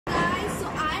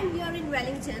I'm here in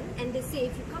Wellington, and they say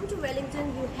if you come to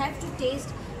Wellington, you have to taste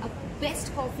a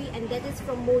best coffee, and that is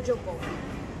from Mojo Coffee.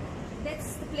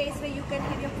 That's the place where you can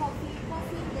have your coffee.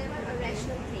 Coffee never a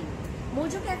rational thing.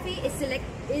 Mojo Cafe is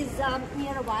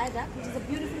near a viaduct, which is a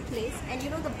beautiful place. And you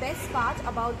know the best part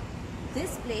about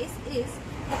this place is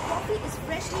the coffee is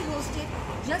freshly roasted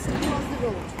just across the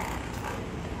road.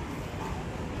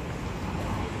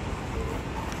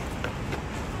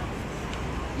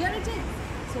 Here it is.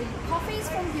 So coffee is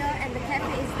from here and the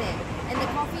cafe is there, and the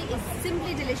coffee is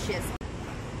simply delicious.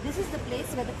 This is the place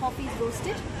where the coffee is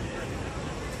roasted.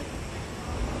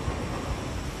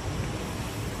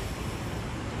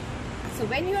 So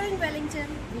when you are in Wellington,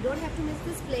 you don't have to miss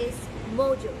this place,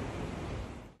 Mojo.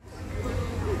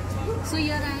 So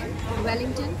here I am,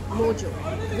 Wellington Mojo,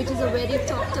 which is a very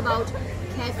talked about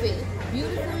cafe.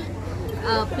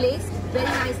 Beautiful place, very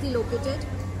nicely located.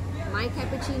 My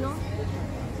cappuccino,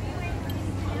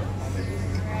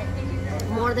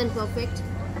 more than perfect.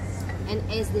 And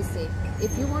as they say,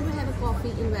 if you want to have a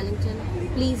coffee in Wellington,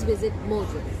 please visit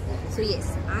Mojo. So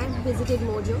yes, I have visited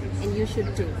Mojo and you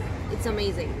should too. It's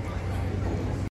amazing.